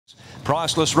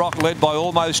Priceless Rock led by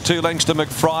almost 2 lengths to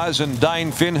McFry's and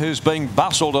Dane Finn, who's being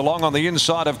bustled along on the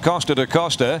inside of Costa de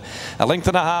Costa. A length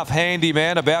and a half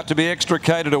Handyman about to be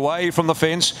extricated away from the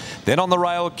fence. Then on the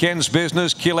rail, Ken's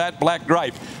Business, Killat, Black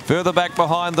Grape. Further back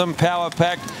behind them, Power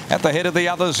Pack at the head of the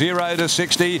other, 0 to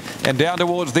 60. And down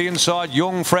towards the inside,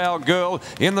 Jungfrau Girl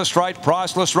in the straight.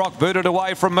 Priceless Rock booted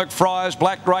away from McFry's.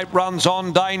 Black Grape runs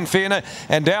on Dane Finn.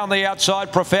 And down the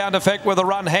outside, Profound Effect with a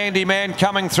run. Handyman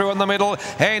coming through in the middle.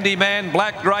 Handyman,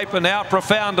 Black Grape, and now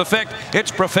Profound Effect.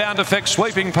 It's Profound Effect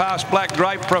sweeping past Black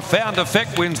Grape. Profound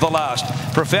Effect wins the last.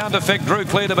 Profound Effect drew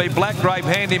clear to be Black Grape,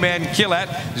 Handyman,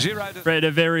 Killat. 0 to... Fred,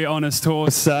 a very honest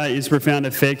horse is Profound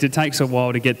Effect. It takes a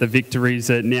while to get the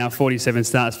victories. Now 47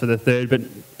 starts for the third, but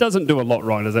doesn't do a lot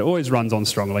right, as it always runs on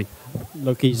strongly.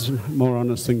 Look, he's more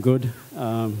honest than good.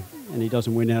 And he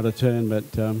doesn't win out of turn, but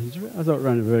I thought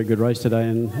ran a very good race today,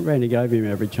 and Randy gave him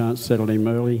every chance, settled him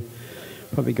early,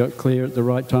 probably got clear at the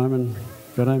right time and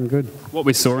got home good. What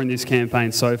we saw in this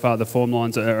campaign so far, the form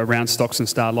lines around Stocks and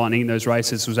Star Lightning in those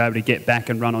races, was able to get back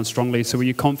and run on strongly. So were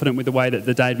you confident with the way that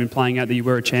the day had been playing out that you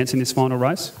were a chance in this final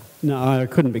race? No, I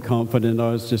couldn't be confident.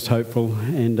 I was just hopeful,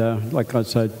 and like I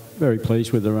said, very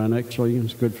pleased with the run actually. It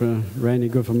was good for Randy,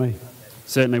 good for me.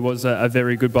 Certainly was a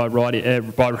very good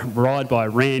ride by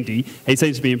Randy. He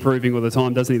seems to be improving all the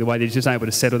time, doesn't he, the way that he's just able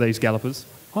to settle these gallopers?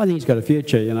 I think he's got a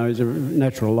future. You know, he's a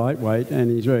natural lightweight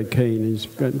and he's very keen. He's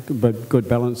got good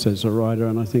balance as a rider,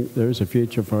 and I think there is a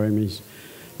future for him. He's a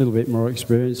little bit more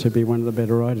experienced. He'll be one of the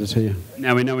better riders here.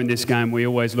 Now, we know in this game we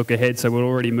always look ahead, so we'll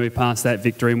already move past that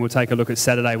victory and we'll take a look at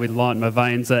Saturday with Light in My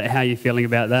Veins. How are you feeling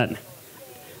about that?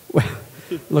 Well,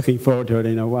 looking forward to it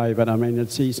in a way, but I mean,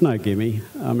 it's no gimme.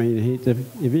 I mean,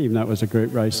 even though it was a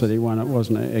group race that he won, it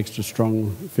wasn't an extra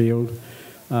strong field.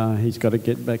 He's got to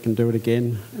get back and do it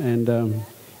again. And,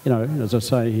 you know, as I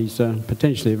say, he's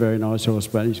potentially a very nice horse,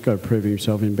 but he's got to prove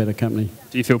himself in better company.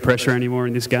 Do you feel pressure anymore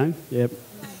in this game? Yep.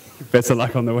 Best of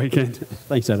luck on the weekend.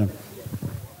 Thanks, Adam.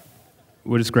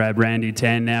 We'll just grab Randy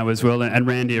Tan now as well. And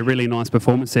Randy, a really nice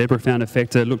performance there. Profound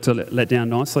Effect looked to let down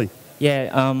nicely.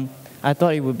 Yeah, I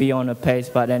thought he would be on a pace,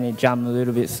 but then he jumped a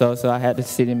little bit slow, so I had to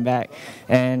sit him back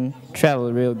and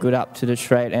travel real good up to the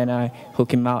straight, and I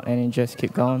hook him out and he just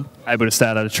kept going. Able to stay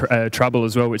out of trouble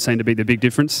as well, which seemed to be the big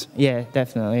difference. Yeah,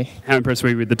 definitely. How impressed were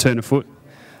you with the turn of foot?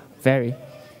 Very.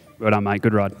 Well done, mate.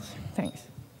 Good ride. Thanks.